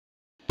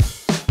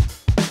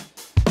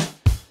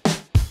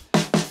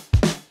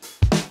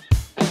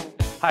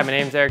Hi, my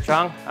name is Eric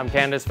Chong. I'm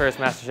Canada's first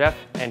Master Chef,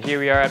 and here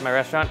we are at my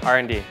restaurant,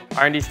 R&D.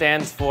 R&D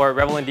stands for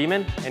Rebel and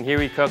Demon, and here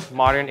we cook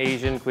modern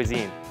Asian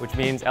cuisine, which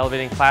means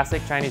elevating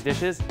classic Chinese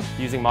dishes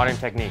using modern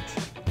techniques.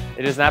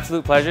 It is an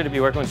absolute pleasure to be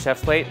working with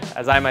Chef's Plate,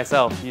 as I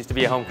myself used to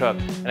be a home cook,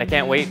 and I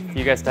can't wait for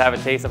you guys to have a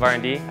taste of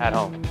R&D at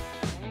home.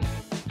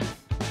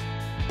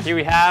 Here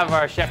we have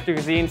our chef de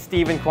cuisine,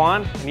 Stephen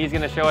Kwan, and he's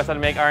going to show us how to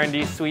make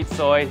R&D sweet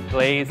soy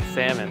glazed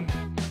salmon.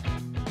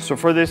 So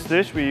for this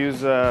dish, we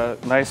use a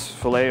nice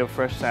fillet of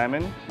fresh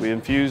salmon. We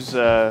infuse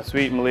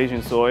sweet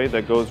Malaysian soy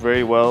that goes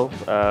very well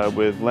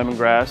with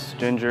lemongrass,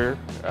 ginger,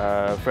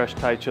 fresh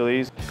Thai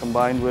chilies.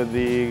 Combined with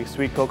the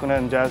sweet coconut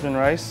and jasmine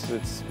rice,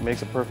 it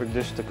makes a perfect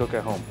dish to cook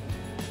at home.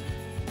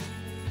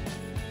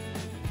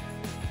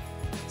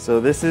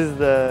 So this is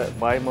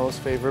my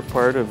most favorite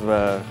part of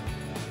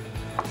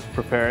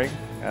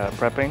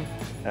prepping,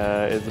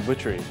 is the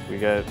butchery. We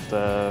get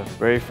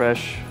very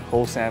fresh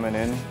whole salmon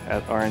in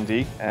at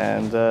R&D,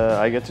 and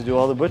I get to do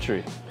all the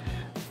butchery.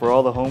 For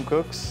all the home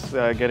cooks,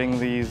 getting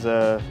these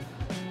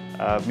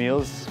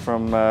meals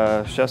from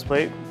Chef's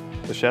Plate,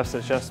 the chefs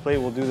at Chef's Plate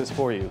will do this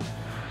for you.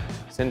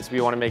 Since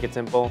we want to make it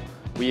simple,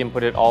 we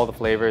inputted all the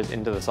flavors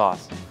into the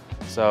sauce.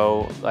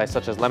 So,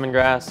 such as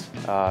lemongrass,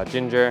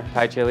 ginger,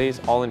 Thai chilies,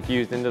 all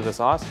infused into the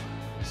sauce.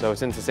 So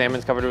since the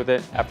salmon's covered with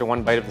it, after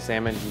one bite of the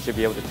salmon, you should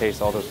be able to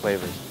taste all those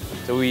flavors.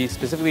 So we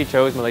specifically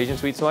chose Malaysian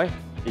sweet soy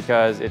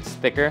because it's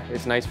thicker,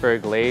 it's nice for a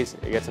glaze,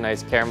 it gets a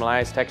nice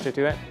caramelized texture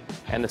to it,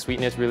 and the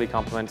sweetness really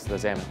complements the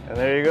salmon. And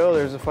there you go,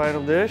 there's the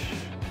final dish.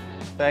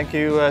 Thank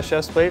you,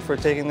 Chef's Plate, for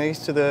taking these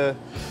to the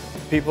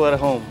people at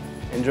home.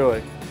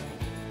 Enjoy.